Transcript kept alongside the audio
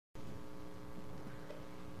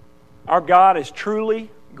Our God is truly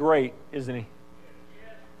great, isn't He?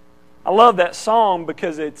 I love that song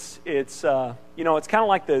because it's kind of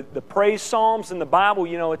like the praise psalms in the Bible.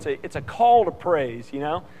 It's a call to praise.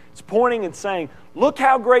 It's pointing and saying, "Look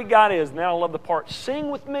how great God is." And then I love the part, "Sing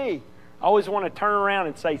with me." I always want to turn around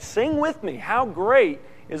and say, "Sing with me. How great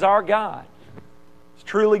is our God?" It's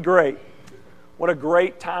truly great. What a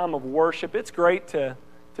great time of worship! It's great to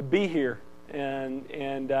be here and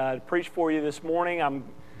to preach for you this morning. I'm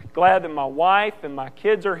glad that my wife and my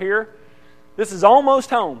kids are here. This is almost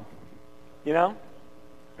home.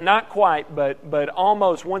 Not quite, but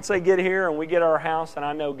almost. Once they get here and we get our house, and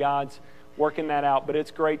I know God's working that out, but it's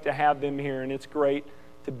great to have them here, and it's great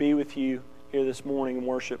to be with you here this morning in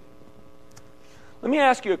worship. Let me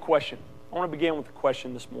ask you a question. I want to begin with a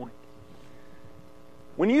question this morning.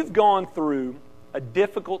 When you've gone through a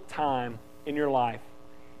difficult time in your life,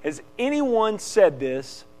 has anyone said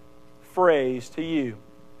this phrase to you?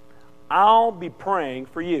 "I'll be praying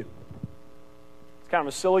for you." Kind of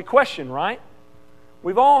a silly question, right?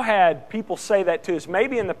 We've all had people say that to us.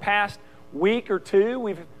 Maybe in the past week or two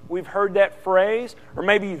we've heard that phrase, or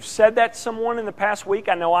maybe you've said that to someone in the past week.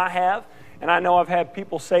 I know I have, and I know I've had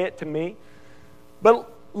people say it to me. But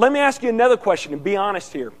let me ask you another question, and be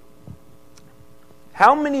honest here.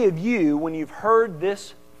 How many of you, when you've heard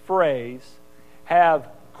this phrase, have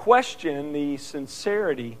questioned the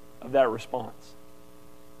sincerity of that response?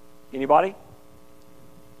 Anybody?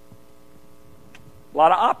 A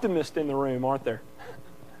lot of optimists in the room, aren't there?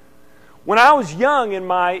 When I was young in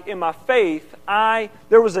my faith,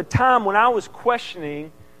 there was a time when I was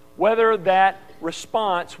questioning whether that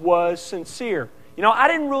response was sincere. I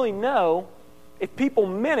didn't really know if people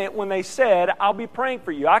meant it when they said, "I'll be praying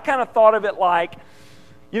for you." I kind of thought of it like,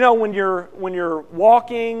 when you're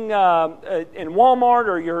walking in Walmart,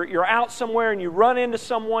 or you're out somewhere and you run into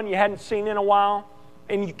someone you hadn't seen in a while,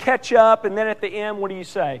 and you catch up, and then at the end, what do you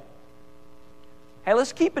say? "Hey,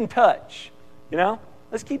 let's keep in touch."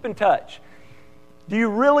 Let's keep in touch. Do you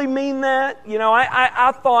really mean that?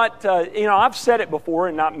 I thought, I've said it before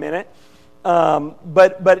and not meant it.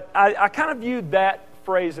 But I kind of viewed that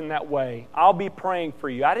phrase in that way. "I'll be praying for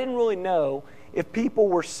you." I didn't really know if people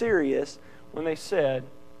were serious when they said,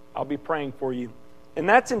 "I'll be praying for you." And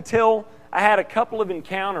that's until I had a couple of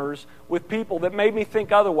encounters with people that made me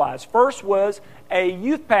think otherwise. First was a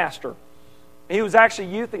youth pastor. He was actually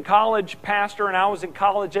a youth and college pastor, and I was in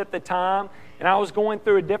college at the time, and I was going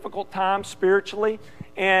through a difficult time spiritually.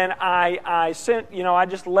 And I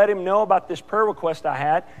just let him know about this prayer request I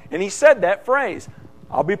had, and he said that phrase,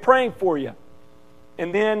 "I'll be praying for you."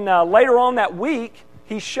 And then later on that week,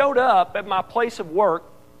 he showed up at my place of work,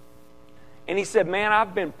 and he said, "Man,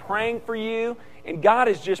 I've been praying for you, and God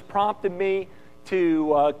has just prompted me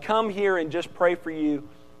to come here and just pray for you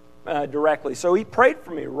directly." So he prayed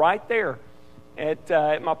for me right there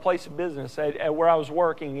at my place of business, at where I was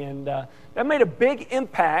working, and that made a big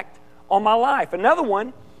impact on my life. Another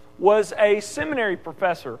one was a seminary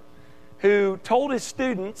professor who told his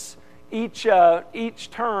students each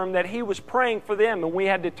term that he was praying for them, and we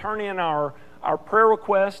had to turn in our prayer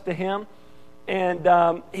request to him,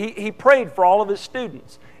 and he prayed for all of his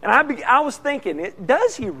students. And I was thinking,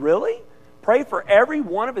 does he really pray for every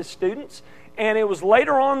one of his students? And it was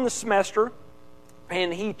later on in the semester,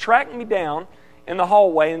 and he tracked me down in the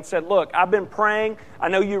hallway and said, "Look, I've been praying. I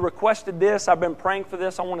know you requested this. I've been praying for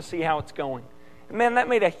this. I want to see how it's going." And man, that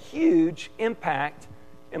made a huge impact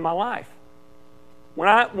in my life. When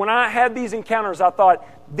I had these encounters, I thought,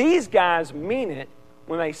 these guys mean it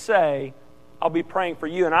when they say, "I'll be praying for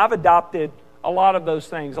you." And I've adopted a lot of those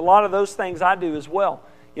things. A lot of those things I do as well.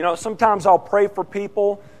 Sometimes I'll pray for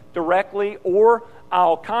people directly, or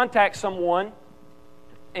I'll contact someone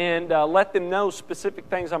and let them know specific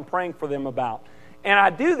things I'm praying for them about. And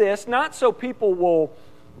I do this not so people will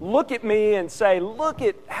look at me and say, "Look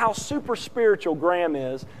at how super spiritual Graham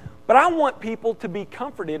is," but I want people to be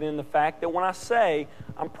comforted in the fact that when I say,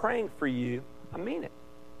 "I'm praying for you," I mean it.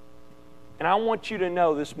 And I want you to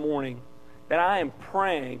know this morning that I am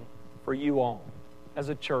praying for you all as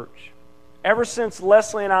a church. Ever since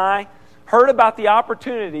Leslie and I heard about the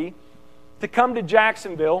opportunity to come to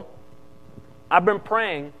Jacksonville, I've been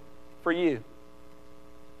praying for you.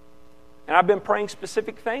 And I've been praying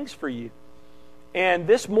specific things for you. And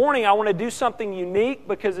this morning I want to do something unique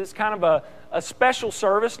because it's kind of a special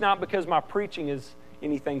service, not because my preaching is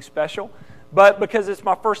anything special, but because it's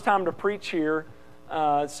my first time to preach here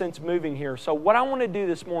since moving here. So what I want to do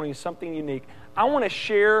this morning is something unique. I want to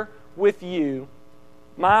share with you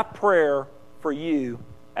my prayer for you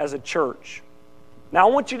as a church. Now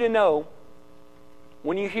I want you to know,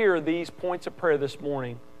 when you hear these points of prayer this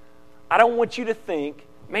morning, I don't want you to think,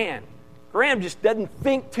 man, Graham just doesn't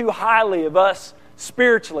think too highly of us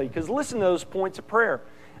spiritually. Because listen to those points of prayer.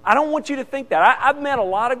 I don't want you to think that. I've met a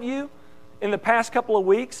lot of you in the past couple of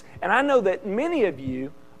weeks, and I know that many of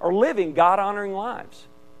you are living God-honoring lives.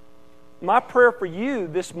 My prayer for you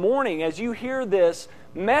this morning, as you hear this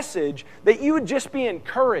message, that you would just be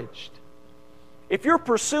encouraged. If you're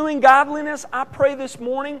pursuing godliness, I pray this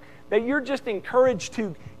morning that you're just encouraged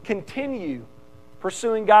to continue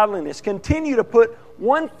pursuing godliness. Continue to put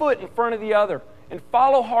one foot in front of the other and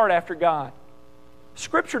follow hard after God.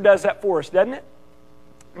 Scripture does that for us, doesn't it?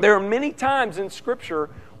 There are many times in Scripture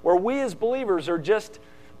where we as believers we're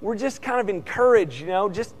just kind of encouraged,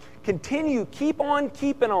 just continue, keep on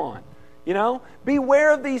keeping on.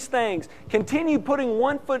 Beware of these things. Continue putting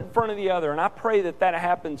one foot in front of the other. And I pray that that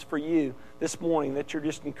happens for you this morning, that you're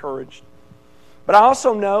just encouraged. But I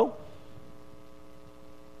also know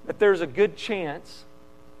that there's a good chance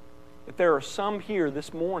that there are some here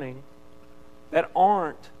this morning that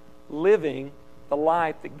aren't living the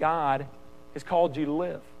life that God has called you to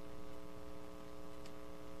live.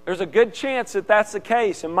 There's a good chance that that's the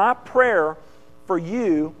case. And my prayer for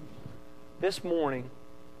you this morning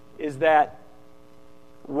is that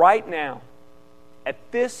right now, at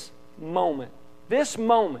this moment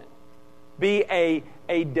be a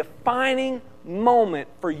defining moment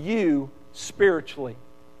for you spiritually.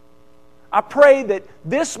 I pray that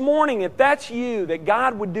this morning, if that's you, that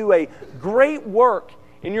God would do a great work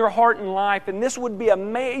in your heart and life, and this would be a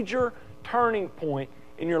major turning point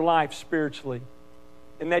in your life spiritually.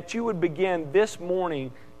 And that you would begin this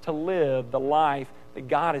morning to live the life that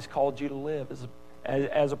God has called you to live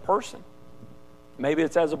as a person. Maybe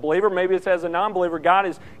it's as a believer, maybe it's as a non-believer. God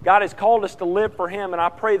has called us to live for Him, and I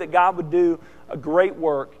pray that God would do a great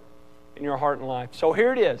work in your heart and life. So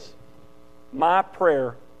here it is, my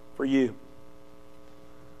prayer for you.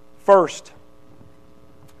 First,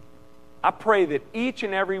 I pray that each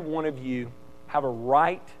and every one of you have a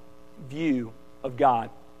right view of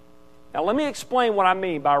God. Now let me explain what I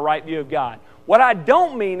mean by a right view of God. What I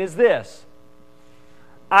don't mean is this.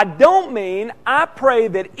 I pray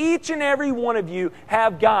that each and every one of you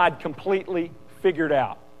have God completely figured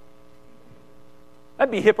out.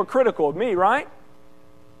 That'd be hypocritical of me, right?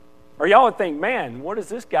 Or y'all would think, man, what does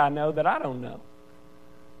this guy know that I don't know?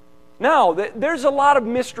 No, there's a lot of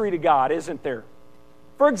mystery to God, isn't there?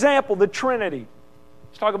 For example, the Trinity.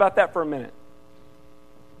 Let's talk about that for a minute.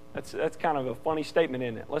 That's kind of a funny statement,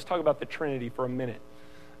 isn't it? Let's talk about the Trinity for a minute.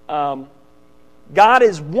 God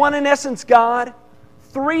is one in essence God,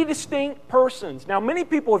 three distinct persons. Now, many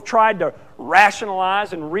people have tried to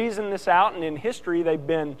rationalize and reason this out, and in history they've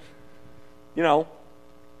been,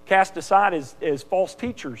 cast aside as false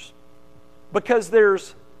teachers. Because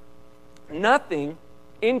there's nothing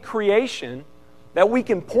in creation that we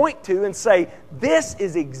can point to and say, this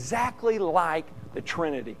is exactly like the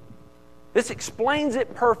Trinity. This explains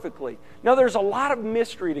it perfectly. Now, there's a lot of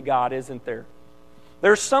mystery to God, isn't there?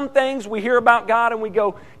 There's some things we hear about God and we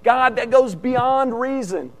go, God, that goes beyond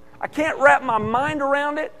reason. I can't wrap my mind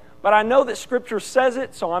around it, but I know that Scripture says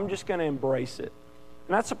it, so I'm just going to embrace it.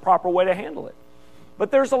 And that's the proper way to handle it.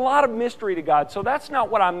 But there's a lot of mystery to God, so that's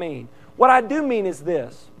not what I mean. What I do mean is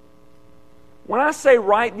this. When I say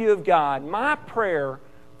right view of God, my prayer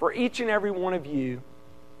for each and every one of you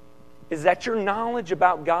is that your knowledge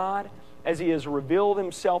about God, as He has revealed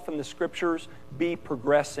Himself in the Scriptures, be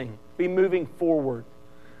progressing, be moving forward.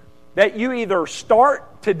 That you either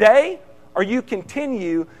start today or you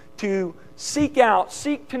continue to seek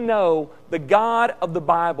to know the God of the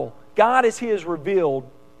Bible. God as He is revealed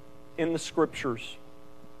in the Scriptures.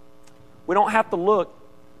 We don't have to look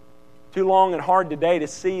too long and hard today to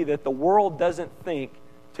see that the world doesn't think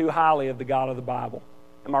too highly of the God of the Bible.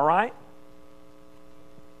 Am I right?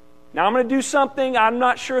 Now I'm going to do something, I'm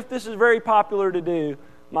not sure if this is very popular to do,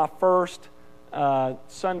 my first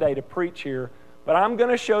Sunday to preach here, but I'm going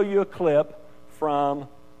to show you a clip from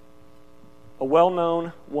a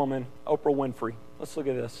well-known woman, Oprah Winfrey. Let's look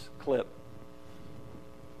at this clip.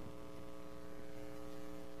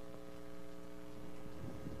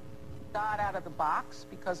 God out of the box,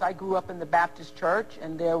 because I grew up in the Baptist church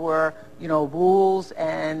and there were, rules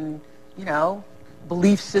and,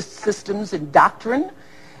 belief systems and doctrine.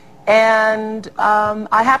 And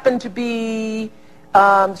I happened to be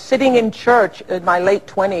sitting in church in my late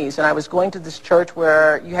 20s, and I was going to this church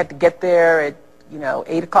where you had to get there at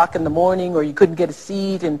 8 o'clock in the morning, or you couldn't get a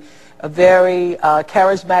seat, and a very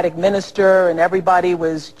charismatic minister, and everybody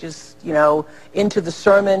was just into the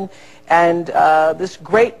sermon. And this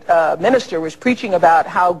great minister was preaching about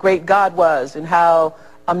how great God was and how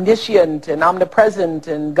omniscient and omnipresent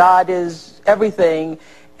and God is everything.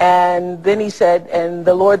 And then he said, and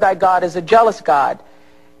the Lord thy God is a jealous God.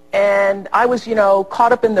 And I was,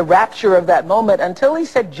 caught up in the rapture of that moment until he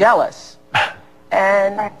said jealous.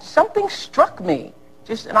 And something struck me.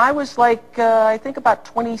 And I was like, I think about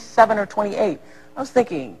 27 or 28. I was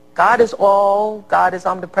thinking, God is all, God is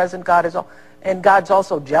omnipresent, God is all, and God's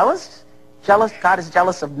also jealous. God is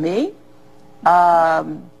jealous of me.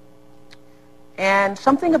 And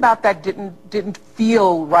something about that didn't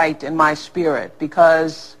feel right in my spirit,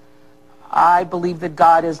 because I believe that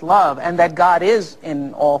God is love and that God is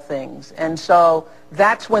in all things. And so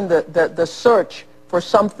that's when the search for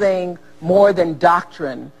something more than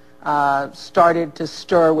doctrine started to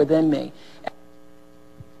stir within me.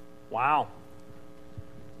 Wow.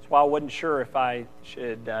 That's why I wasn't sure if I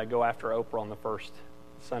should go after Oprah on the first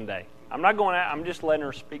Sunday. I'm just letting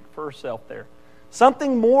her speak for herself there.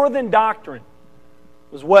 Something more than doctrine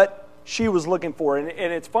was what she was looking for. And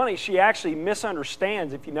it's funny, she actually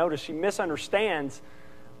misunderstands, if you notice, she misunderstands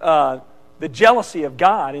the jealousy of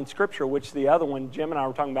God in Scripture, which the other one, Jim and I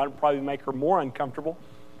were talking about, would probably make her more uncomfortable.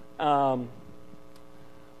 But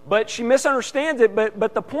she misunderstands it.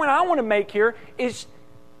 But the point I want to make here is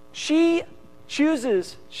she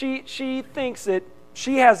thinks that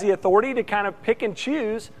she has the authority to kind of pick and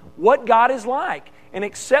choose what God is like and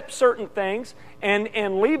accept certain things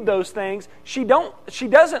and leave those things she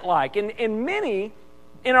doesn't like. And many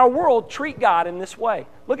in our world treat God in this way.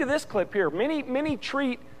 Look at this clip here. Many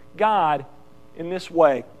treat God in this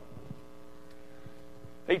way.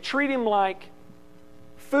 They treat Him like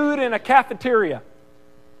food in a cafeteria.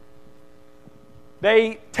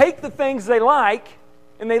 They take the things they like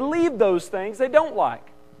and they leave those things they don't like.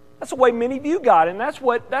 That's the way many view God, and that's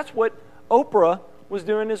what Oprah was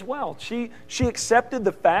doing as well. She accepted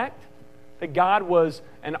the fact that God was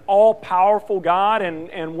an all-powerful God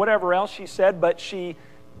and whatever else she said, but she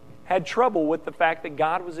had trouble with the fact that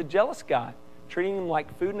God was a jealous God, treating Him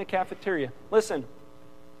like food in a cafeteria. Listen,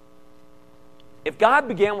 if God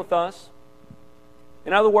began with us,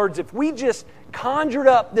 in other words, if we just conjured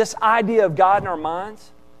up this idea of God in our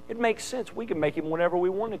minds, it makes sense. We can make Him whatever we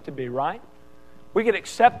want it to be, right? We could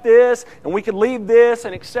accept this, and we could leave this,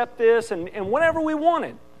 and accept this, and whatever we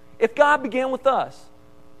wanted. If God began with us,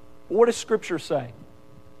 what does Scripture say?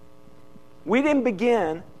 We didn't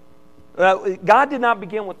begin, God did not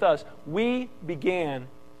begin with us. We began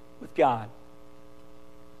with God.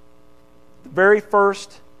 The very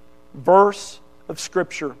first verse of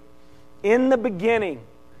Scripture. In the beginning,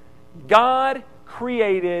 God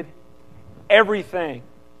created everything.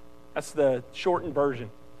 That's the shortened version.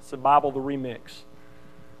 It's the Bible, the remix.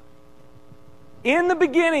 In the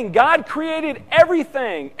beginning, God created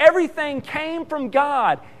everything. Everything came from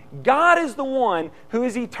God. God is the one who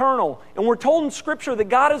is eternal. And we're told in Scripture that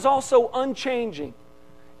God is also unchanging.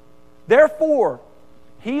 Therefore,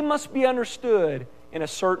 He must be understood in a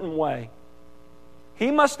certain way. He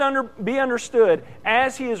must be understood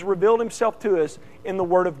as He has revealed Himself to us in the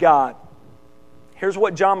Word of God. Here's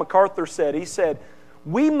what John MacArthur said. He said,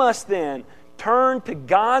 we must then turn to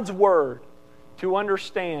God's Word to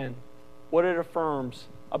understand what it affirms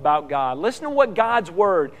about God. Listen to what God's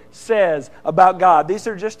Word says about God. These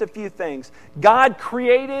are just a few things. God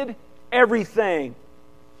created everything.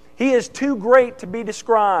 He is too great to be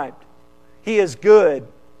described. He is good.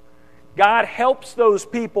 God helps those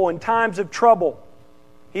people in times of trouble.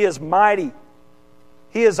 He is mighty.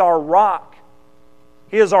 He is our rock.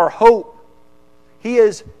 He is our hope. He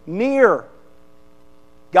is near.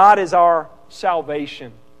 God is our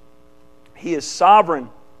salvation. He is sovereign.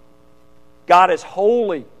 God is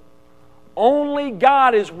holy. Only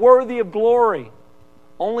God is worthy of glory.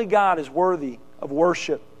 Only God is worthy of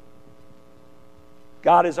worship.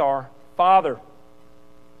 God is our Father.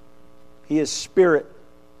 He is Spirit.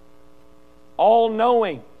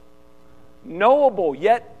 All-knowing. Knowable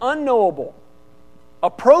yet unknowable.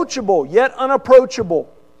 Approachable yet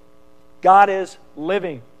unapproachable. God is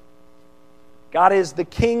living. God is the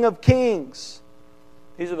King of Kings.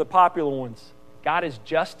 These are the popular ones. God is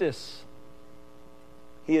justice.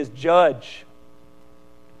 He is judge.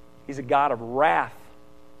 He's a God of wrath.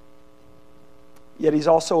 Yet He's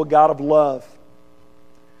also a God of love.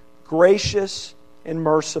 Gracious and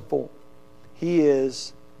merciful. He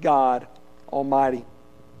is God Almighty.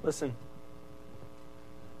 Listen.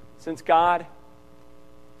 Since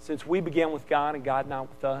we began with God and God not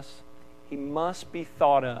with us, He must be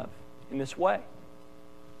thought of in this way.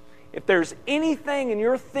 If there's anything in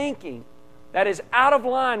your thinking that is out of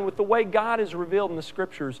line with the way God is revealed in the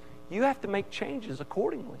Scriptures, you have to make changes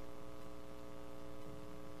accordingly.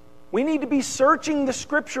 We need to be searching the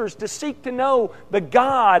Scriptures to seek to know the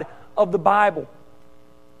God of the Bible.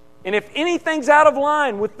 And if anything's out of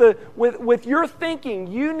line with your thinking,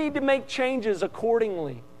 you need to make changes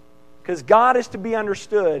accordingly. Because God is to be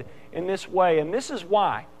understood in this way. And this is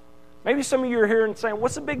why. Maybe some of you are here and saying,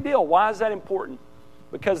 what's the big deal? Why is that important?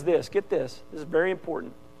 Because get this is very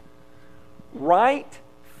important. Right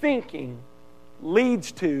thinking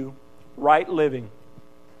leads to right living.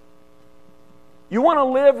 You want to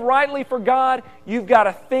live rightly for God, you've got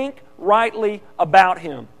to think rightly about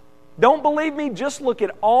Him. Don't believe me? Just look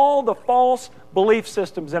at all the false belief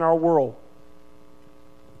systems in our world.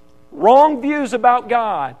 Wrong views about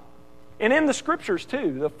God. And in the Scriptures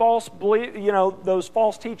too, the false belief, those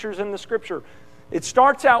false teachers in the Scripture. It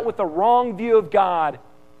starts out with a wrong view of God,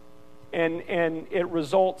 and it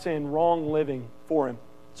results in wrong living for Him.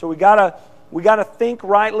 So we gotta think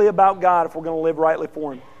rightly about God if we're going to live rightly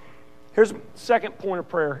for Him. Here's the second point of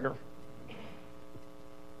prayer here.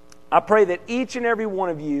 I pray that each and every one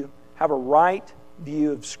of you have a right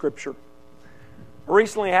view of Scripture. I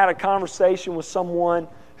recently had a conversation with someone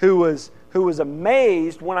who was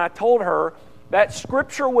amazed when I told her that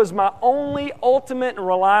Scripture was my only ultimate and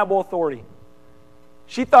reliable authority.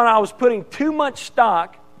 She thought I was putting too much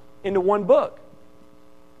stock into one book.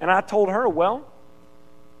 And I told her, well,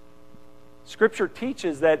 Scripture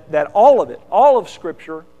teaches that all of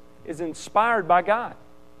Scripture is inspired by God.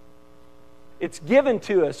 It's given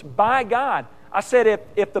to us by God. I said,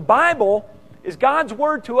 if the Bible is God's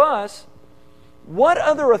Word to us, what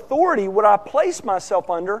other authority would I place myself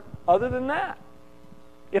under other than that?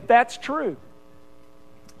 If that's true.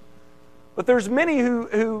 But there's many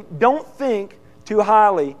who don't think too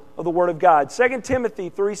highly of the Word of God. 2 Timothy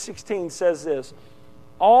 3:16 says this,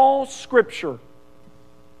 all Scripture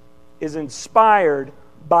is inspired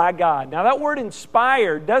by God. Now that word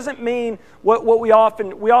inspired doesn't mean what we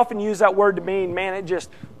often use that word to mean, man,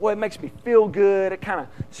 it makes me feel good, it kind of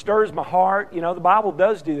stirs my heart. The Bible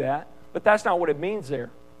does do that, but that's not what it means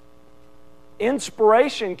there.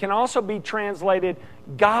 Inspiration can also be translated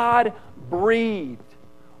God-breathed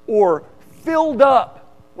or filled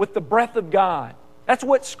up with the breath of God. That's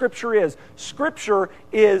what Scripture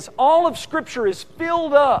is. All of Scripture is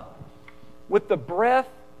filled up with the breath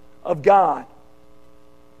of God.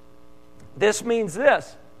 This means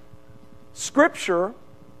this. Scripture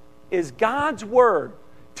is God's Word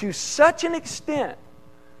to such an extent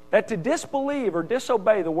that to disbelieve or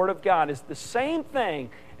disobey the Word of God is the same thing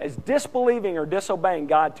as disbelieving or disobeying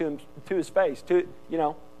God to His face,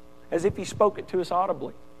 as if He spoke it to us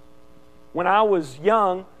audibly. When I was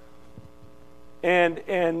young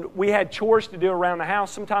and we had chores to do around the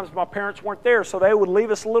house, sometimes my parents weren't there, so they would leave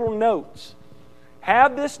us little notes.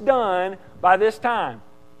 Have this done by this time.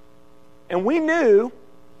 And we knew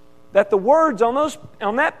that the words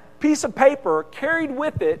on that piece of paper carried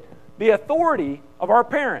with it the authority of our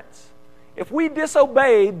parents. If we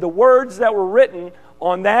disobeyed the words that were written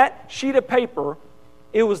on that sheet of paper,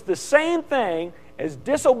 it was the same thing as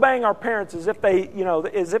disobeying our parents as if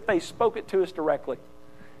they spoke it to us directly.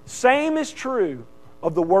 Same is true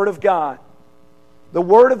of the Word of God. The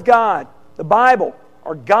Word of God, the Bible,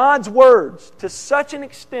 are God's words to such an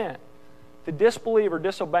extent to disbelieve or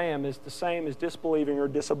disobey Him is the same as disbelieving or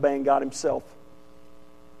disobeying God Himself.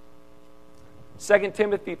 2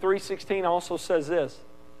 Timothy 3:16 also says this.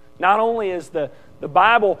 Not only is the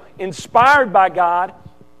Bible inspired by God,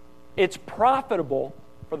 it's profitable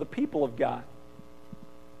for the people of God.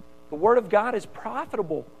 The Word of God is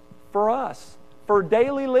profitable for us, for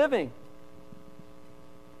daily living.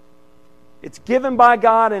 It's given by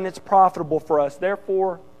God and it's profitable for us.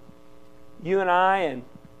 Therefore, you and I and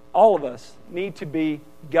all of us need to be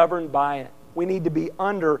governed by it. We need to be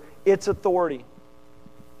under its authority.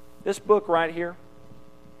 This book right here,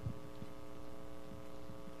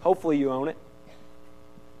 hopefully you own it,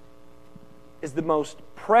 is the most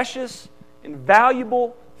precious and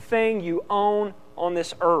valuable thing you own on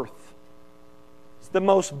this earth. It's the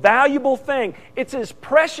most valuable thing. It's as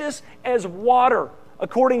precious as water.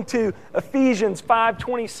 According to Ephesians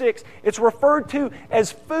 5:26, it's referred to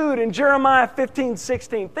as food in Jeremiah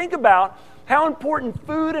 15:16. Think about how important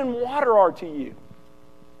food and water are to you.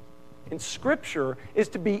 And Scripture is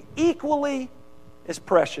to be equally as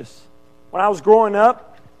precious. When I was growing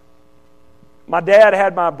up, my dad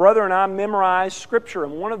had my brother and I memorize Scripture.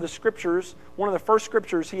 And one of the first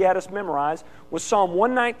Scriptures he had us memorize was Psalm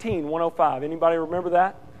 119, 105. Anybody remember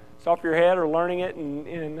that? It's off your head or learning it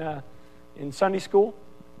in Sunday school.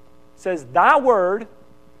 It says, Thy word,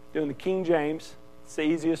 doing the King James, it's the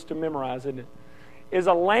easiest to memorize, isn't it? Is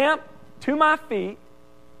a lamp to my feet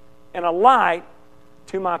and a light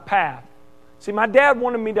to my path. See, my dad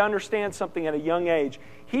wanted me to understand something at a young age.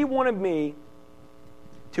 He wanted me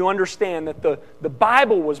to understand that the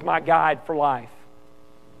Bible was my guide for life.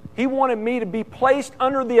 He wanted me to be placed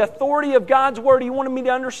under the authority of God's Word. He wanted me to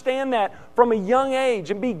understand that from a young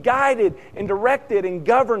age and be guided and directed and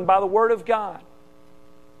governed by the Word of God.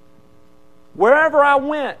 Wherever I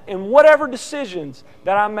went and whatever decisions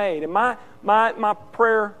that I made, and my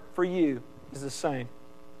prayer for you is the same.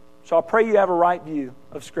 So I pray you have a right view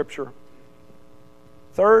of Scripture.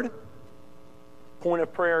 Third point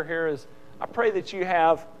of prayer here is I pray that you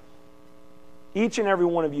have, each and every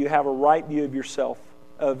one of you have a right view of yourself,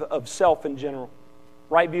 of self in general.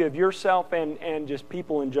 Right view of yourself and just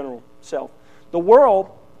people in general, self. The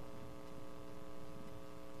world,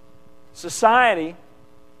 society,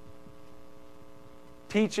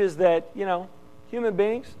 teaches that, human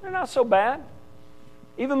beings, they're not so bad.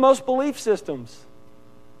 Even most belief systems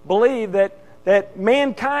believe that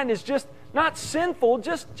mankind is just not sinful,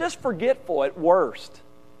 just forgetful at worst.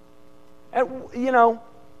 The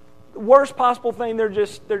worst possible thing, they're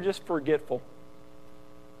just forgetful.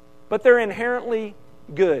 But they're inherently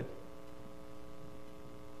good.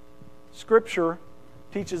 Scripture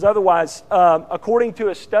teaches otherwise. According to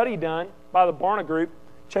a study done by the Barna Group,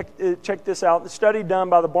 check this out, the study done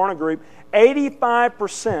by the Barna Group,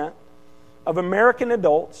 85% of American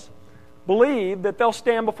adults believe that they'll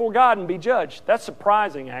stand before God and be judged. That's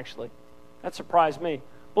surprising, actually. That surprised me.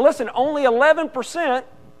 But listen, only 11%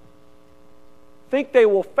 think they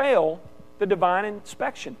will fail the divine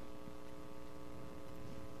inspection.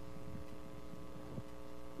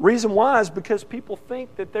 Reason why is because people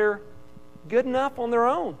think that they're good enough on their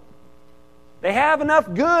own. They have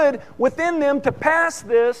enough good within them to pass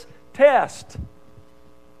this test,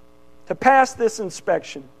 to pass this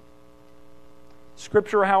inspection.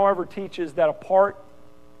 Scripture, however, teaches that apart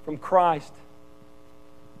from Christ,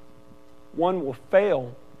 one will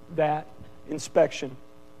fail that inspection.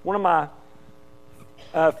 One of my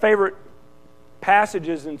favorite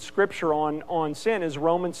passages in Scripture on sin is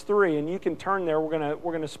Romans 3, and you can turn there.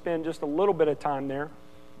 We're gonna spend just a little bit of time there.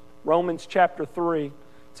 Romans chapter 3.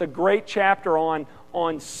 It's a great chapter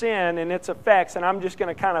on sin and its effects, and I'm just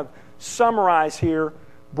going to kind of summarize here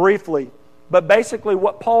briefly. But basically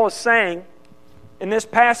what Paul is saying in this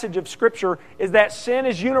passage of Scripture is that sin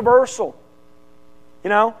is universal.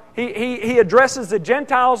 He addresses the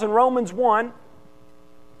Gentiles in Romans 1,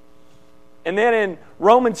 and then in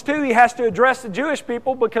Romans 2 he has to address the Jewish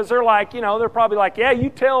people because they're like, they're probably like, yeah, you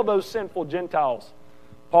tell those sinful Gentiles,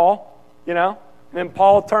 Paul, And then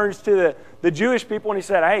Paul turns to the Jewish people and he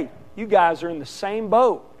said, hey, you guys are in the same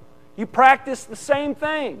boat. You practice the same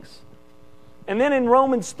things. And then in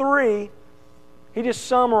Romans 3, he just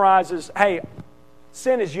summarizes, hey,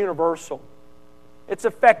 sin is universal. It's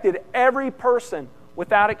affected every person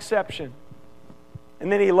without exception.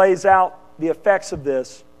 And then he lays out the effects of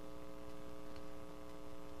this.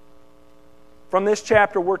 From this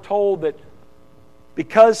chapter, we're told that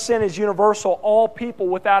because sin is universal, all people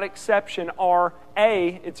without exception are,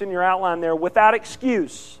 it's in your outline there, without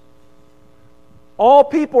excuse. All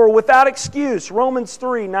people are without excuse. Romans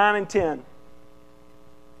 3, 9 and 10.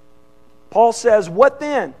 Paul says, what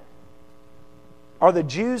then? Are the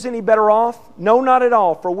Jews any better off? No, not at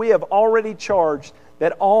all, for we have already charged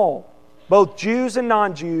that all, both Jews and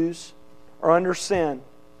non-Jews, are under sin.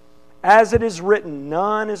 As it is written,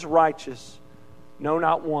 none is righteous, no,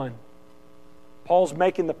 not one. Paul's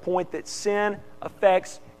making the point that sin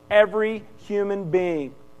affects every human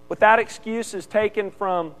being. Without excuse is taken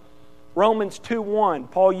from Romans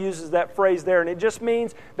 2:1. Paul uses that phrase there, and it just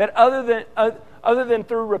means that other than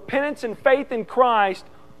through repentance and faith in Christ,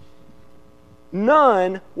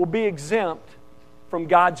 none will be exempt from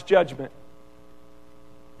God's judgment.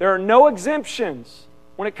 There are no exemptions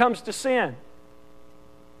when it comes to sin.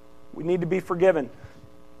 We need to be forgiven.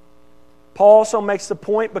 Paul also makes the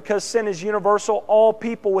point, because sin is universal, all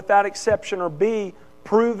people without exception are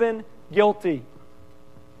proven guilty.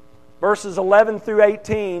 Verses 11 through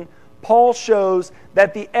 18, Paul shows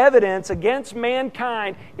that the evidence against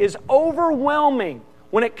mankind is overwhelming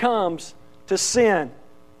when it comes to sin.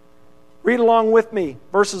 Read along with me,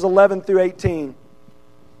 verses 11 through 18.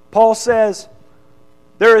 Paul says,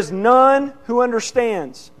 there is none who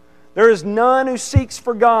understands. There is none who seeks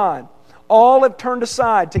for God. All have turned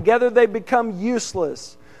aside. Together they become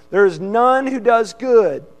useless. There is none who does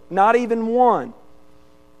good, not even one.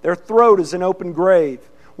 Their throat is an open grave.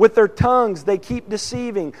 With their tongues they keep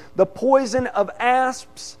deceiving. The poison of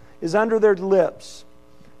asps is under their lips,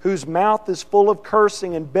 whose mouth is full of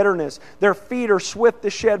cursing and bitterness. Their feet are swift to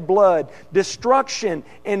shed blood. Destruction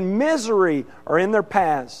and misery are in their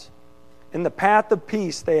paths. In the path of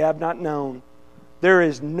peace they have not known. There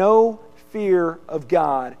is no fear of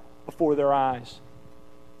God before their eyes.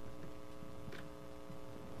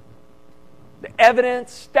 The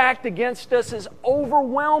evidence stacked against us is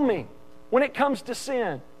overwhelming when it comes to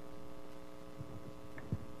sin.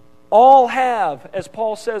 All have, as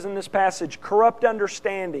Paul says in this passage, corrupt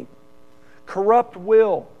understanding, corrupt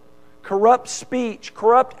will, corrupt speech,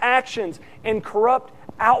 corrupt actions, and corrupt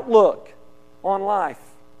outlook on life.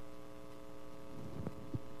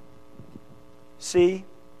 See,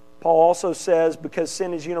 Paul also says, because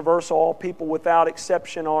sin is universal, all people without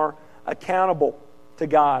exception are accountable to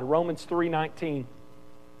God. Romans 3:19.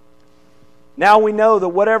 Now we know that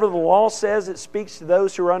whatever the law says, it speaks to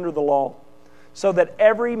those who are under the law, so that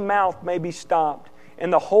every mouth may be stopped,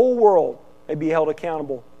 and the whole world may be held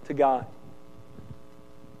accountable to God.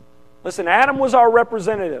 Listen, Adam was our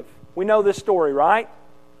representative. We know this story, right?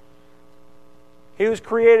 He was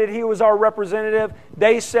created, he was our representative.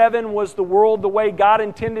 Day 7 was the world the way God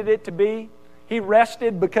intended it to be. He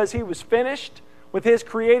rested because he was finished with his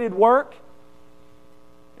created work.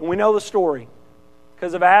 And we know the story.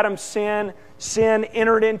 Because of Adam's sin, sin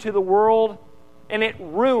entered into the world and it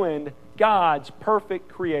ruined God's perfect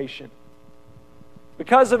creation.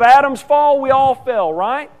 Because of Adam's fall, we all fell,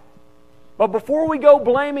 right? But before we go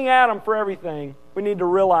blaming Adam for everything, we need to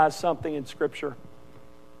realize something in Scripture.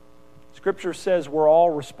 Scripture says we're all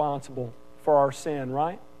responsible for our sin,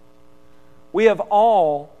 right? We have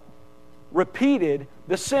all repeated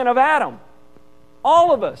the sin of Adam.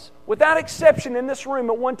 All of us, without exception in this room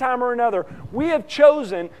at one time or another, we have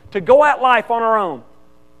chosen to go at life on our own.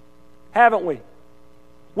 Haven't we?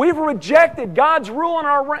 We've rejected God's rule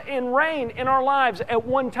and reign in our lives at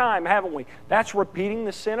one time, haven't we? That's repeating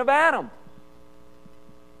the sin of Adam.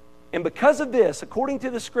 And because of this, according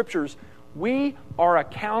to the Scriptures, we are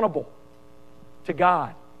accountable to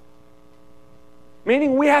God.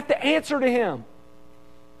 Meaning we have to answer to Him.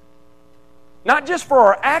 Not just for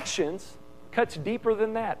our actions, it cuts deeper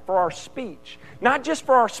than that. For our speech. Not just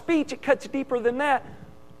for our speech, it cuts deeper than that.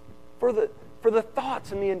 For the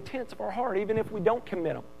thoughts and the intents of our heart, even if we don't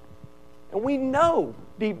commit them. And we know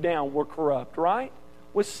deep down we're corrupt, right?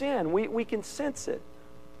 With sin, we can sense it.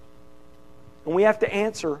 And we have to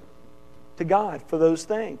answer to God for those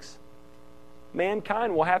things.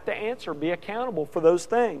 Mankind will have to answer, be accountable for those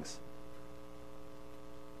things.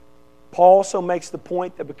 Paul also makes the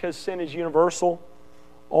point that because sin is universal,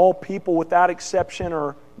 all people without exception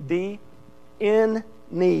are in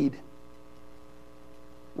need.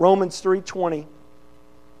 Romans 3:20.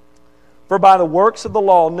 For by the works of the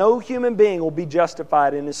law, no human being will be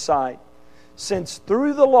justified in his sight, since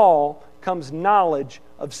through the law comes knowledge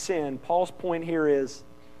of sin. Paul's point here is,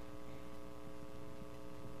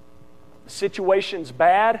 the situation's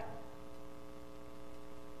bad,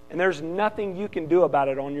 and there's nothing you can do about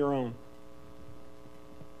it on your own.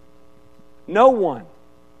 No one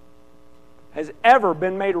has ever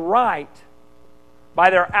been made right by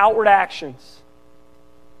their outward actions.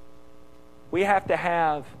 We have to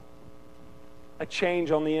have a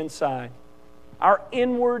change on the inside. Our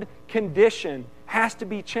inward condition has to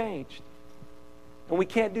be changed. And we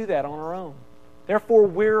can't do that on our own. Therefore,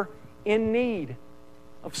 we're in need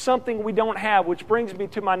of something we don't have, which brings me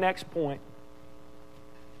to my next point.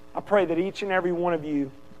 I pray that each and every one of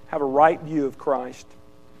you have a right view of Christ.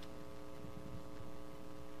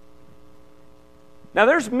 Now,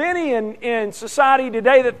 there's many in society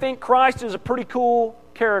today that think Christ is a pretty cool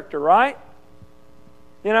character, right?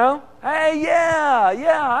 You know? Hey,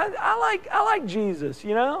 I like Jesus,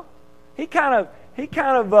 you know? He kind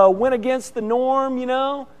of went against the norm, you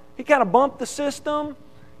know? He kind of bumped the system.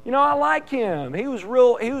 You know, I like him. He was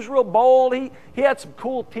real bold. He had some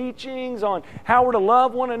cool teachings on how we're to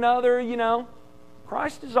love one another, you know.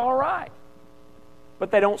 Christ is all right.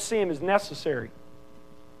 But they don't see him as necessary.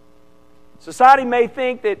 Society may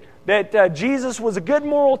think that Jesus was a good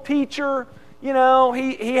moral teacher. You know,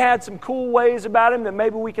 he had some cool ways about him that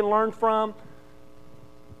maybe we can learn from.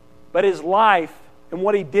 But his life and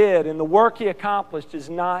what he did and the work he accomplished is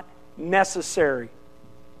not necessary.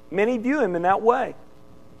 Many view him in that way.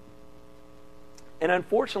 And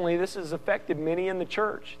unfortunately, this has affected many in the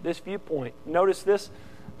church, this viewpoint. Notice this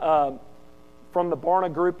from the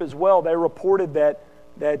Barna Group as well. They reported that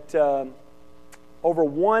over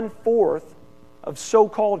 1/4 of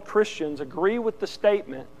so-called Christians agree with the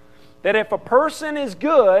statement that if a person is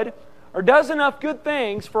good or does enough good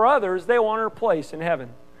things for others, they will earn a place in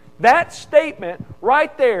heaven. That statement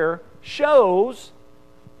right there shows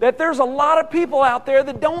that there's a lot of people out there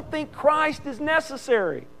that don't think Christ is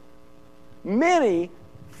necessary. Many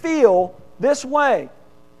feel this way.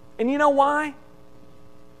 And you know why?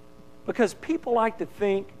 Because people like to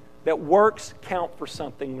think that works count for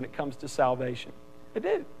something when it comes to salvation. They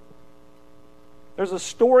do. There's a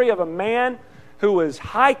story of a man who was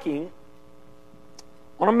hiking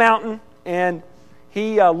on a mountain, and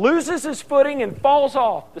he loses his footing and falls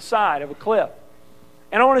off the side of a cliff.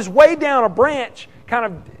 And on his way down, a branch kind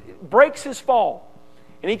of breaks his fall.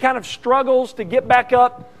 And he kind of struggles to get back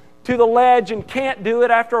up to the ledge and can't do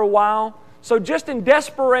it after a while. So just in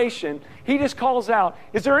desperation, he just calls out,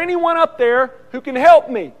 "Is there anyone up there who can help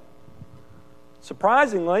me?"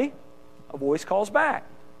 Surprisingly, a voice calls back.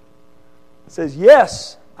 It says,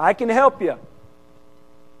 "Yes, I can help you.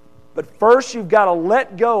 But first you've got to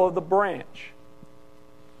let go of the branch."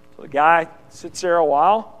 So the guy sits there a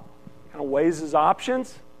while, kind of weighs his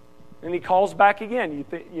options, and he calls back again.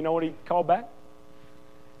 You know what he called back?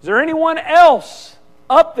 "Is there anyone else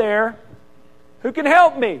up there who can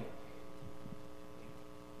help me?"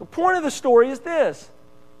 The point of the story is this.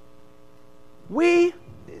 We,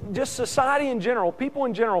 just society in general, people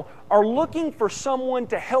in general, are looking for someone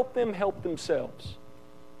to help them help themselves.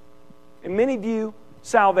 And many view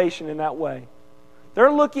salvation in that way.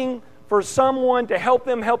 They're looking for someone to help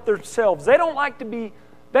them help themselves. They don't like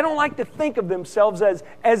to think of themselves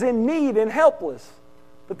as in need and helpless.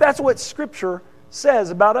 But that's what Scripture says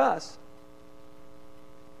about us.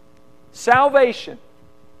 Salvation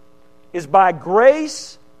is by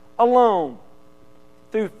grace alone,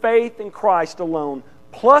 through faith in Christ alone,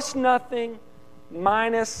 plus nothing,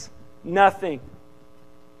 minus nothing.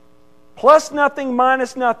 Plus nothing,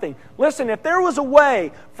 minus nothing. Listen, if there was a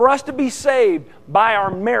way for us to be saved by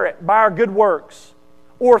our merit, by our good works,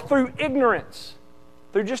 or through ignorance,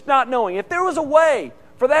 through just not knowing, if there was a way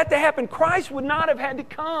for that to happen, Christ would not have had to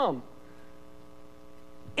come.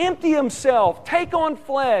 Empty Himself, take on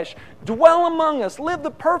flesh, dwell among us, live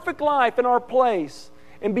the perfect life in our place,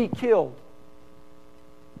 and be killed.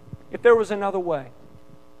 If there was another way.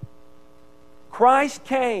 Christ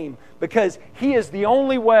came because He is the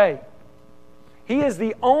only way. He is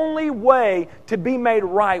the only way to be made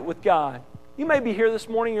right with God. You may be here this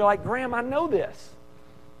morning, you're like, "Graham, I know this.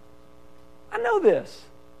 I know this.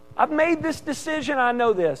 I've made this decision, I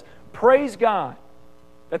know this." Praise God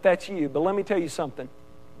that that's you. But let me tell you something.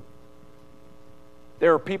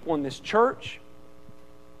 There are people in this church,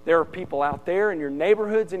 there are people out there in your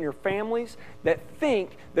neighborhoods and your families that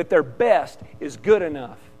think that their best is good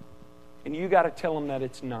enough. And you got to tell them that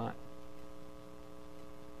it's not.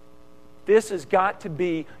 This has got to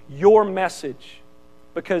be your message,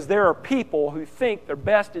 because there are people who think their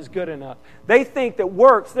best is good enough. They think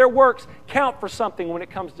that their works count for something when it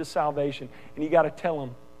comes to salvation. And you got to tell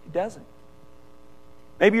them it doesn't.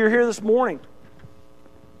 Maybe you're here this morning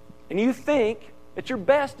and you think that your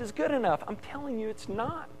best is good enough. I'm telling you it's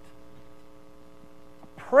not.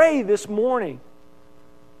 Pray this morning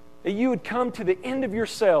that you would come to the end of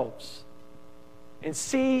yourselves and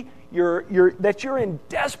see that you're in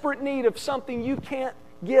desperate need of something you can't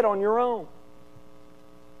get on your own.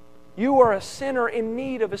 You are a sinner in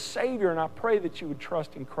need of a Savior, and I pray that you would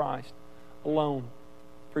trust in Christ alone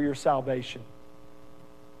for your salvation.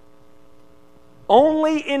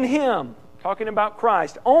 Only in Him, talking about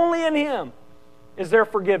Christ, only in Him is there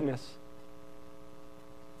forgiveness.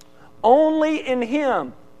 Only in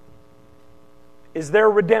Him is there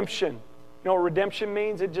redemption. You know what redemption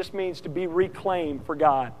means? It just means to be reclaimed for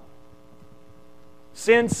God.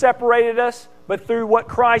 Sin separated us, but through what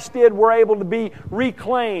Christ did, we're able to be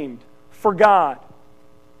reclaimed for God.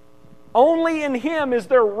 Only in Him is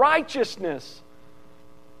there righteousness.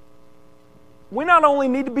 We not only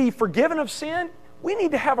need to be forgiven of sin, we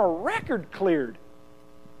need to have our record cleared.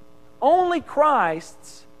 Only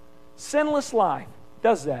Christ's sinless life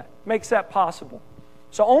does that, makes that possible.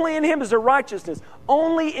 So only in Him is there righteousness.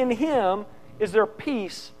 Only in Him is there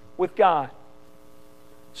peace with God.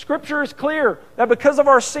 Scripture is clear that because of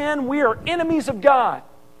our sin, we are enemies of God.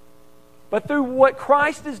 But through what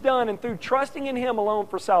Christ has done and through trusting in Him alone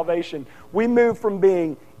for salvation, we move from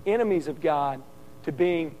being enemies of God to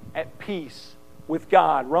being at peace with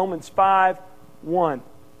God. Romans 5:1.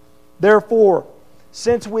 Therefore,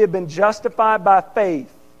 since we have been justified by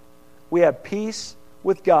faith, we have peace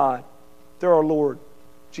with God through our Lord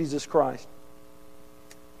Jesus Christ.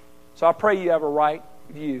 So I pray you have a right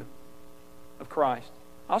view of Christ.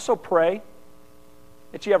 I also pray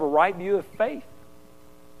that you have a right view of faith.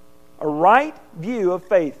 A right view of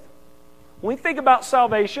faith. When we think about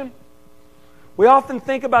salvation, we often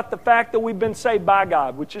think about the fact that we've been saved by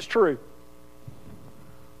God, which is true.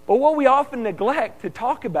 But what we often neglect to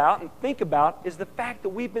talk about and think about is the fact that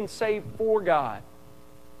we've been saved for God.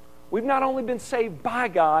 We've not only been saved by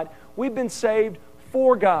God, we've been saved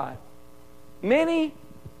for God. Many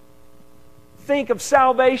think of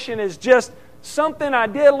salvation as just something I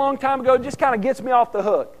did a long time ago, just kind of gets me off the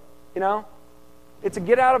hook. You know? It's a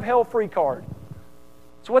get out of hell free card.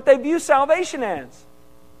 It's what they view salvation as.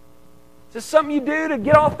 Is this something you do to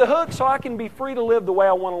get off the hook so I can be free to live the way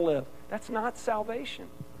I want to live? That's not salvation.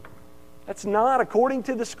 That's not according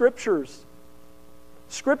to the Scriptures.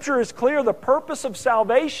 Scripture is clear. The purpose of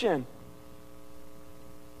salvation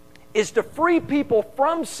is to free people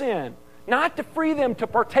from sin, not to free them to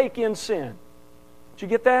partake in sin. Did you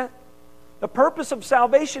get that? The purpose of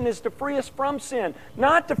salvation is to free us from sin,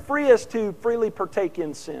 not to free us to freely partake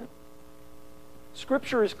in sin.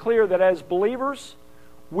 Scripture is clear that as believers,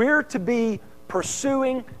 we're to be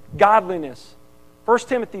pursuing godliness. 1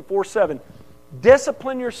 Timothy 4:7,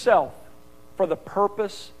 discipline yourself for the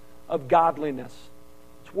purpose of godliness.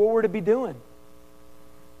 It's what we're to be doing.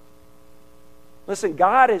 Listen,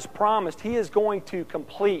 God has promised He is going to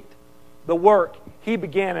complete the work He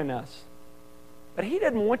began in us. But He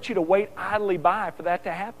doesn't want you to wait idly by for that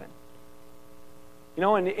to happen. You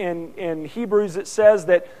know, in Hebrews it says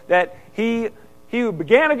that He who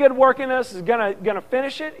began a good work in us is going to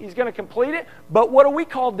finish it. He's going to complete it. But what are we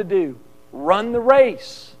called to do? Run the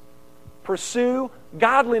race. Pursue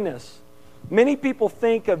godliness. Many people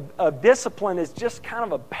think of discipline as just kind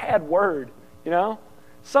of a bad word, you know?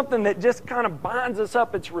 Something that just kind of binds us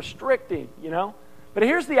up. It's restricting, you know? But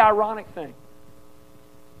here's the ironic thing.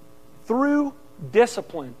 Through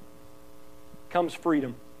discipline comes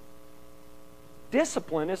freedom.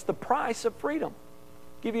 Discipline is the price of freedom.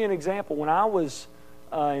 I'll give you an example. When I was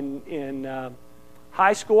in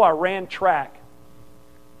high school, I ran track.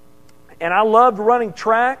 And I loved running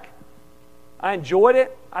track. I enjoyed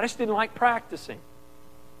it. I just didn't like practicing,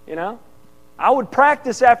 you know? I would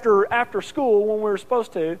practice after school when we were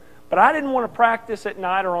supposed to, but I didn't want to practice at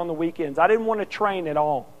night or on the weekends. I didn't want to train at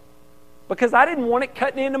all because I didn't want it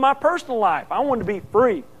cutting into my personal life. I wanted to be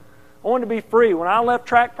free. I wanted to be free. When I left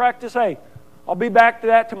track practice, hey, I'll be back to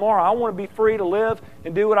that tomorrow. I want to be free to live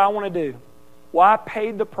and do what I want to do. Well, I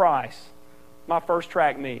paid the price my first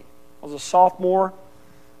track meet. I was a sophomore.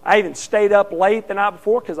 I even stayed up late the night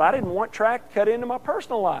before because I didn't want track to cut into my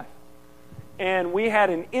personal life. And we had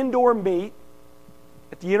an indoor meet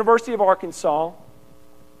at the University of Arkansas,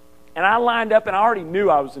 and I lined up, and I already knew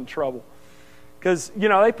I was in trouble because, you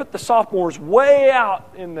know, they put the sophomores way out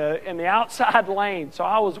in the outside lane, so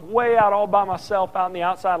I was way out all by myself out in the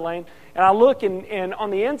outside lane, and I look, and on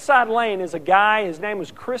the inside lane is a guy. His name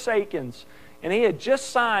was Chris Akins, and he had just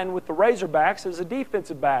signed with the Razorbacks as a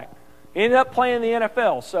defensive back. He ended up playing the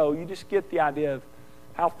NFL, so you just get the idea of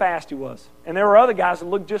how fast he was. And there were other guys that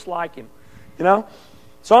looked just like him, you know.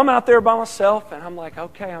 So I'm out there by myself, and I'm like,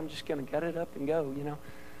 okay, I'm just going to gut it up and go, you know.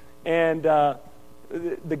 And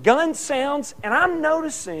the gun sounds, and I'm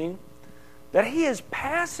noticing that he is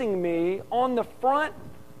passing me on the front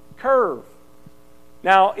curve.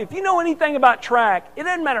 Now, if you know anything about track, it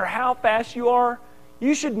doesn't matter how fast you are.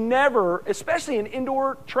 You should never, especially in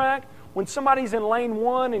indoor track, when somebody's in lane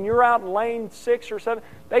 1 and you're out in lane 6 or 7,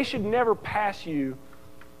 they should never pass you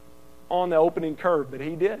on the opening curve, but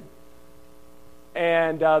he did.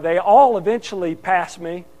 And they all eventually passed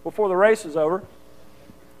me before the race was over.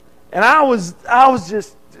 And I was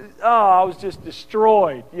just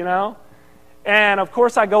destroyed, you know. And of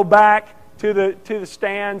course, I go back to the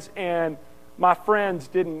stands, and my friends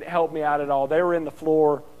didn't help me out at all. They were in the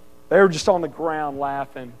floor. They were just on the ground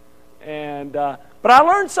laughing. And but I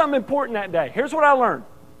learned something important that day. Here's what I learned.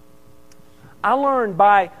 I learned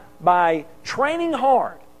by training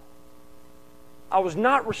hard, I was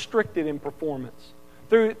not restricted in performance.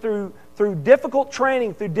 Through difficult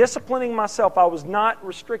training, through disciplining myself, I was not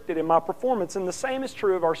restricted in my performance. And the same is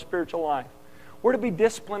true of our spiritual life. We're to be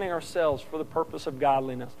disciplining ourselves for the purpose of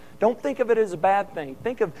godliness. Don't think of it as a bad thing.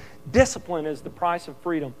 Think of discipline as the price of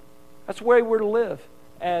freedom. That's the way we're to live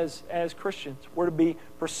as Christians. We're to be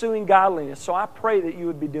pursuing godliness. So I pray that you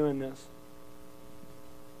would be doing this.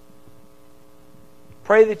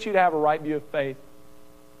 Pray that you'd have a right view of faith.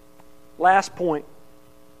 Last point.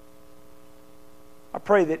 I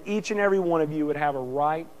pray that each and every one of you would have a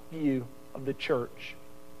right view of the church.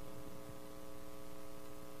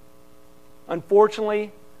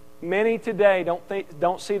 Unfortunately, many today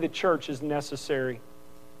don't see the church as necessary.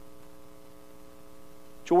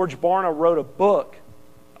 George Barna wrote a book.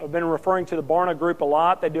 I've been referring to the Barna Group a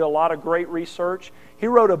lot. They do a lot of great research. He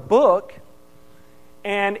wrote a book,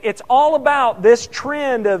 and it's all about this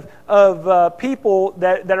trend of people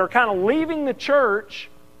that are kind of leaving the church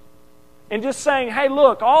and just saying, hey,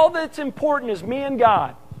 look, all that's important is me and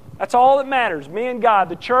God. That's all that matters, me and God.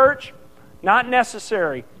 The church, not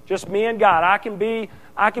necessary, just me and God. I can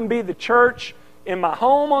be the church in my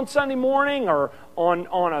home on Sunday morning or on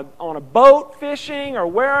a boat fishing or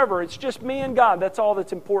wherever. It's just me and God. That's all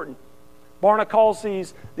that's important. Barna calls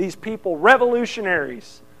these people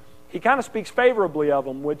revolutionaries. he kind of speaks favorably of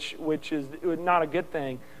them, which is not a good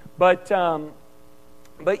thing. But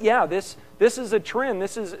yeah, this is a trend.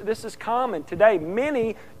 This is common today.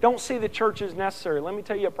 Many don't see the church as necessary. Let me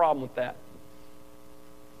tell you a problem with that.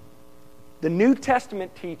 The New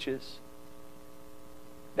Testament teaches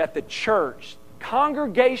that the church,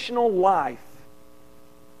 congregational life,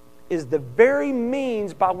 is the very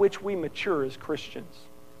means by which we mature as Christians.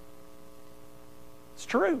 It's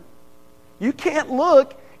true. You can't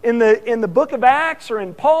look in the book of Acts or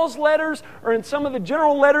in Paul's letters or in some of the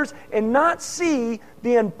general letters and not see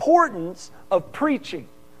the importance of preaching,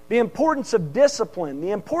 the importance of discipline, the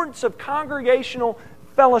importance of congregational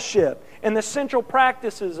fellowship, and the central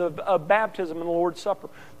practices of baptism and the Lord's Supper.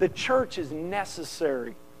 The church is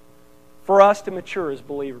necessary for us to mature as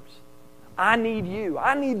believers. I need you.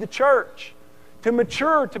 I need the church to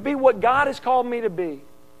mature, to be what God has called me to be.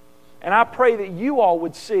 And I pray that you all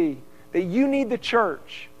would see that you need the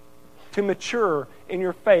church to mature in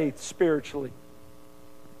your faith spiritually.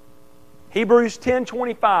 Hebrews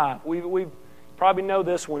 10:25. We probably know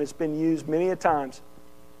this one. It's been used many a times.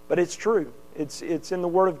 But it's true. It's in the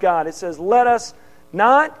Word of God. It says, "Let us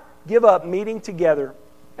not give up meeting together,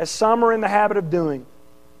 as some are in the habit of doing,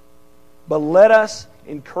 but let us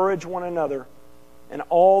encourage one another, and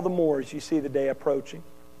all the more as you see the day approaching."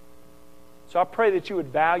 So I pray that you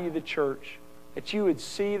would value the church, that you would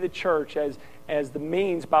see the church as the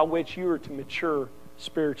means by which you are to mature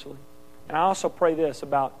spiritually. And I also pray this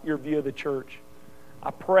about your view of the church.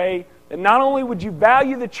 I pray that not only would you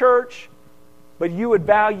value the church, but you would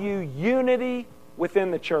value unity within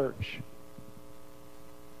the church.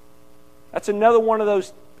 That's another one of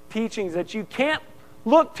those teachings that you can't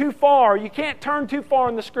look too far, you can't turn too far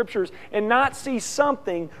in the Scriptures and not see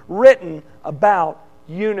something written about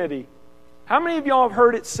unity. How many of y'all have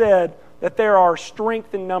heard it said that there are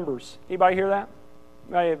strength in numbers? Anybody hear that?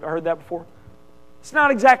 Anybody have heard that before? It's not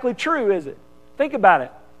exactly true, is it? Think about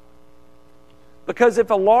it. Because if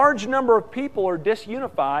a large number of people are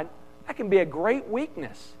disunified, that can be a great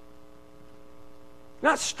weakness.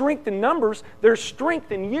 Not strength in numbers, there's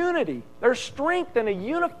strength in unity. There's strength in a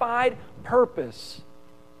unified purpose.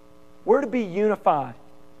 We're to be unified.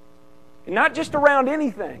 And not just around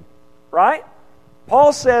anything, right?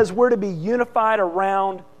 Paul says we're to be unified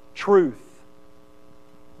around truth.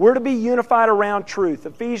 We're to be unified around truth.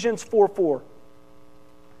 Ephesians 4:4.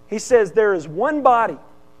 He says there is one body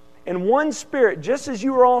and one Spirit, just as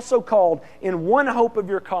you are also called, in one hope of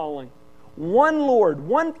your calling. One Lord,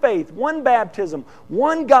 one faith, one baptism,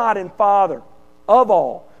 one God and Father of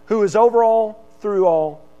all, who is over all, through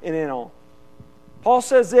all, and in all. Paul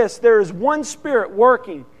says this, there is one Spirit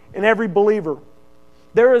working in every believer.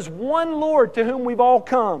 There is one Lord to whom we've all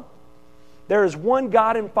come. There is one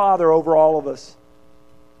God and Father over all of us.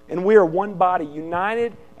 And we are one body,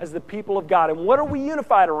 united as the people of God. And what are we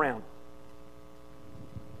unified around?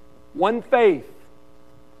 One faith.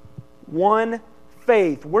 One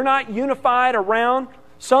faith. We're not unified around,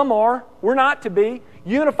 some are, we're not to be,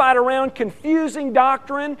 unified around confusing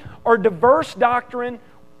doctrine or diverse doctrine.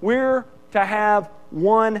 We're to have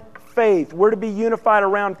one faith. We're to be unified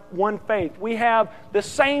around one faith. We have the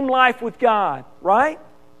same life with God, right?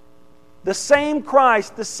 The same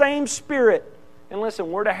Christ, the same Spirit. And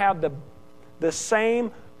listen, we're to have the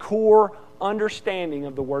same core understanding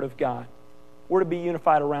of the Word of God. We're to be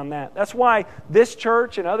unified around that. That's why this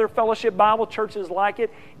church and other fellowship Bible churches like it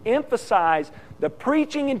emphasize the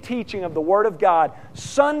preaching and teaching of the Word of God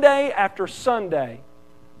Sunday after Sunday,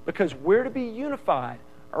 because we're to be unified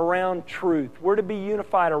around truth. We're to be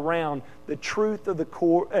unified around the truth of the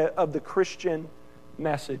core of the Christian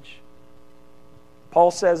message.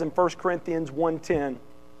 Paul says in 1 Corinthians 1:10,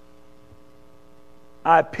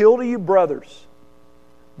 I appeal to you, brothers,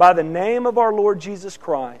 by the name of our Lord Jesus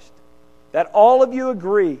Christ, that all of you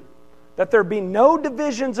agree, that there be no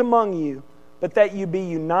divisions among you, but that you be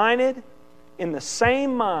united in the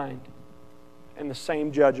same mind and the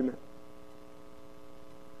same judgment.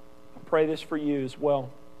 I pray this for you as well.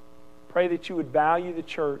 Pray that you would value the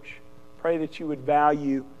church. Pray that you would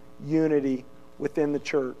value unity within the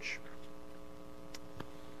church.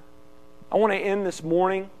 I want to end this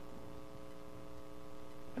morning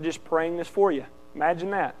by just praying this for you.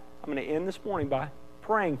 Imagine that. I'm going to end this morning by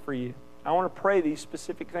praying for you. I want to pray these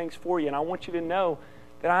specific things for you, and I want you to know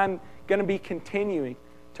that I'm going to be continuing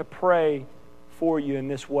to pray for you in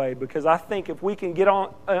this way, because I think if we can get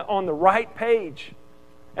on the right page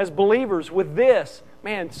as believers with this,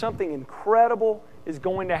 man, something incredible is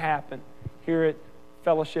going to happen here at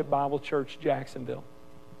Fellowship Bible Church, Jacksonville.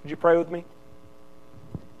 Would you pray with me?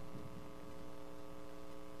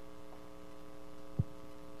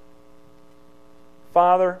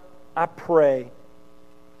 Father, I pray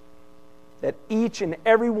that each and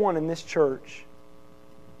every one in this church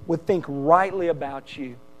would think rightly about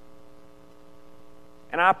you.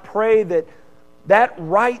 And I pray that that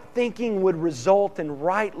right thinking would result in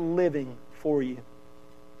right living for you.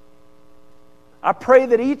 I pray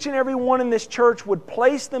that each and every one in this church would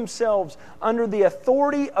place themselves under the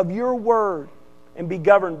authority of your word and be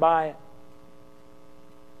governed by it.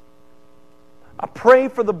 I pray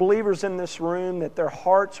for the believers in this room that their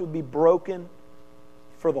hearts would be broken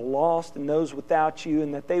for the lost and those without you,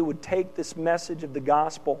 and that they would take this message of the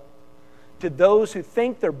gospel to those who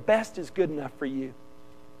think their best is good enough for you,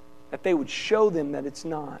 that they would show them that it's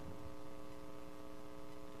not.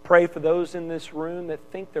 Pray for those in this room that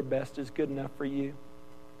think their best is good enough for you.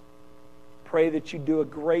 Pray that you do a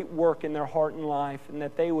great work in their heart and life, and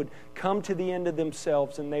that they would come to the end of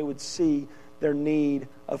themselves and they would see their need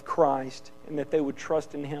of Christ, and that they would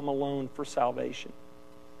trust in Him alone for salvation.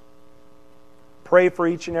 Pray for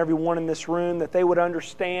each and every one in this room that they would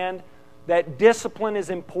understand that discipline is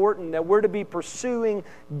important, that we're to be pursuing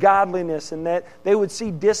godliness, and that they would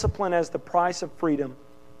see discipline as the price of freedom,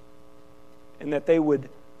 and that they would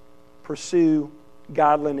pursue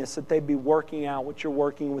godliness, that they'd be working out what you're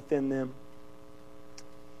working within them.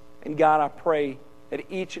 And God, I pray that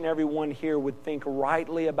each and every one here would think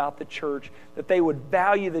rightly about the church, that they would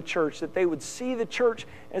value the church, that they would see the church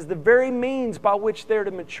as the very means by which they're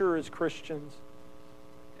to mature as Christians,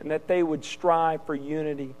 and that they would strive for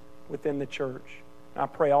unity within the church. And I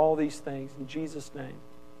pray all these things in Jesus' name.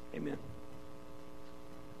 Amen.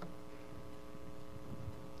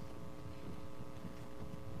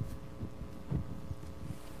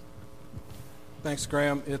 Thanks,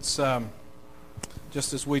 Graham. It's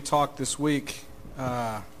just as we talked this week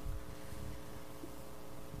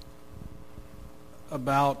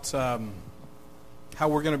about how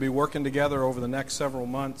we're going to be working together over the next several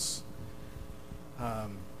months.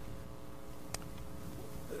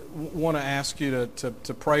 Want to ask you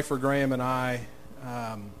to pray for Graham and I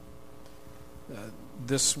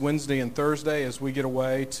this Wednesday and Thursday as we get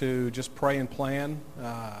away to just pray and plan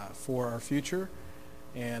for our future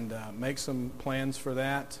and make some plans for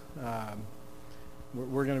that.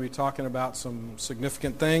 We're going to be talking about some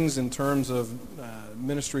significant things in terms of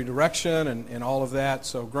ministry direction and all of that.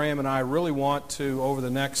 So Graham and I really want to, over the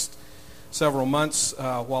next several months,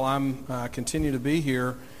 while I'm continue to be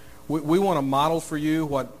here, we want to model for you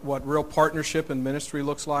what real partnership in ministry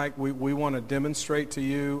looks like. We want to demonstrate to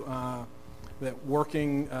you that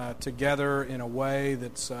working together in a way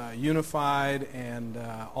that's unified and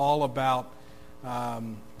all about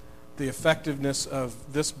the effectiveness of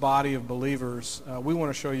this body of believers. We want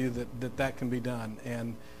to show you that can be done.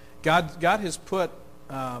 And God has put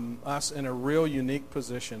us in a real unique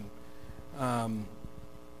position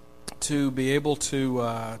to be able to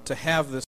have this